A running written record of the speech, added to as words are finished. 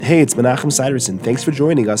Hey, it's Menachem Siderson. Thanks for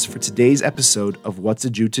joining us for today's episode of What's a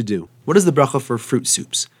Jew to Do? What is the bracha for fruit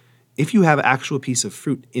soups? If you have an actual piece of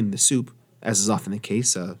fruit in the soup, as is often the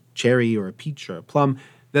case, a cherry or a peach or a plum,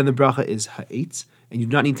 then the bracha is ha'etz, and you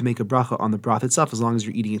do not need to make a bracha on the broth itself as long as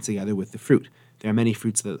you're eating it together with the fruit. There are many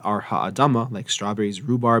fruits that are ha'adama, like strawberries,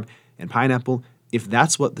 rhubarb, and pineapple. If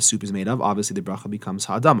that's what the soup is made of, obviously the bracha becomes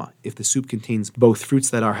ha'adama. If the soup contains both fruits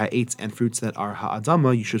that are ha'etz and fruits that are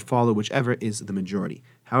ha'adama, you should follow whichever is the majority.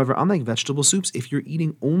 However, unlike vegetable soups, if you're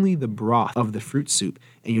eating only the broth of the fruit soup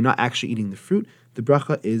and you're not actually eating the fruit, the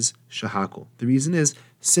bracha is shahakol. The reason is,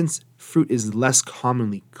 since fruit is less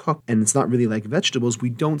commonly cooked and it's not really like vegetables, we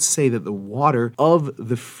don't say that the water of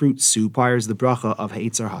the fruit soup requires the bracha of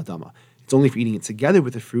ha'etz or ha'adama. It's only if you're eating it together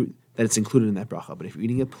with the fruit that it's included in that bracha. But if you're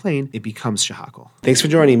eating it plain, it becomes shahakol. Thanks for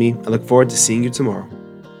joining me. I look forward to seeing you tomorrow.